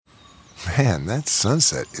Man, that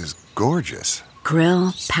sunset is gorgeous.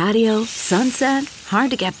 Grill, patio, sunset.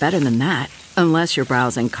 Hard to get better than that. Unless you're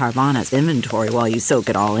browsing Carvana's inventory while you soak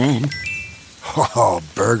it all in. Oh,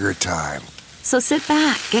 burger time. So sit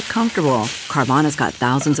back, get comfortable. Carvana's got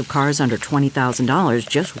thousands of cars under $20,000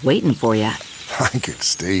 just waiting for you. I could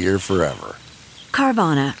stay here forever.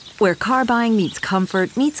 Carvana, where car buying meets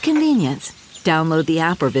comfort meets convenience. Download the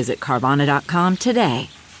app or visit Carvana.com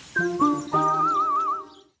today.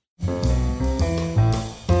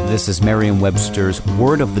 This is Merriam-Webster's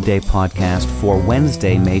Word of the Day podcast for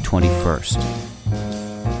Wednesday, May 21st.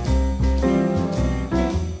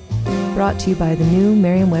 Brought to you by the new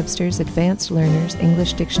Merriam-Webster's Advanced Learners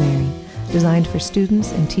English Dictionary, designed for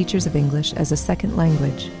students and teachers of English as a second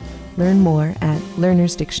language. Learn more at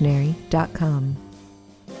learnersdictionary.com.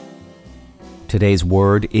 Today's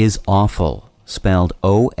word is offal, spelled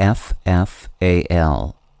O-F-F-A-L.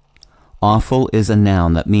 Offal is a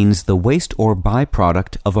noun that means the waste or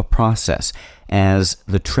byproduct of a process, as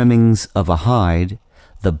the trimmings of a hide,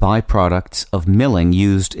 the byproducts of milling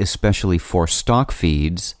used especially for stock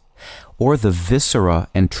feeds, or the viscera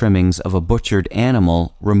and trimmings of a butchered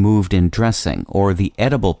animal removed in dressing, or the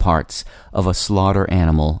edible parts of a slaughter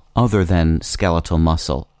animal other than skeletal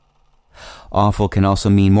muscle. Offal can also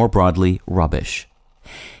mean more broadly rubbish.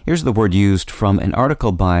 Here's the word used from an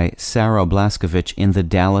article by Sarah Blaskovich in the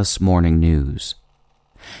Dallas Morning News.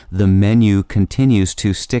 The menu continues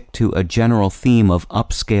to stick to a general theme of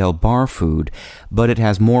upscale bar food, but it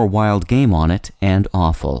has more wild game on it and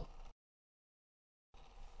offal.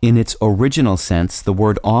 In its original sense, the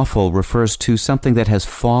word offal refers to something that has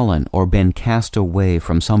fallen or been cast away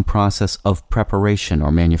from some process of preparation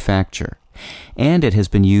or manufacture, and it has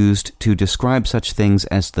been used to describe such things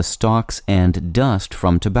as the stalks and dust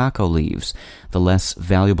from tobacco leaves, the less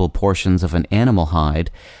valuable portions of an animal hide,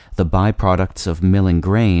 the byproducts of milling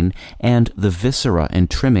grain, and the viscera and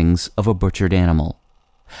trimmings of a butchered animal.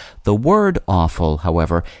 The word offal,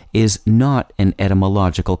 however, is not an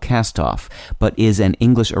etymological cast-off, but is an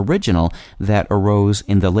English original that arose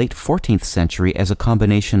in the late 14th century as a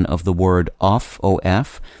combination of the word off,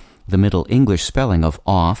 O-F, the Middle English spelling of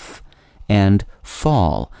off, and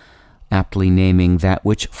fall, aptly naming that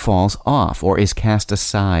which falls off or is cast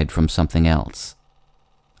aside from something else.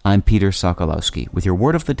 I'm Peter Sokolowski with your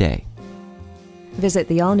Word of the Day. Visit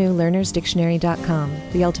the all-new learnersdictionary.com,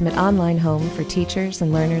 the ultimate online home for teachers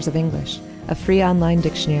and learners of English. A free online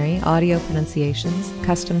dictionary, audio pronunciations,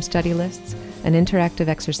 custom study lists, and interactive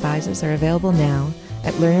exercises are available now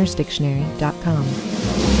at learnersdictionary.com.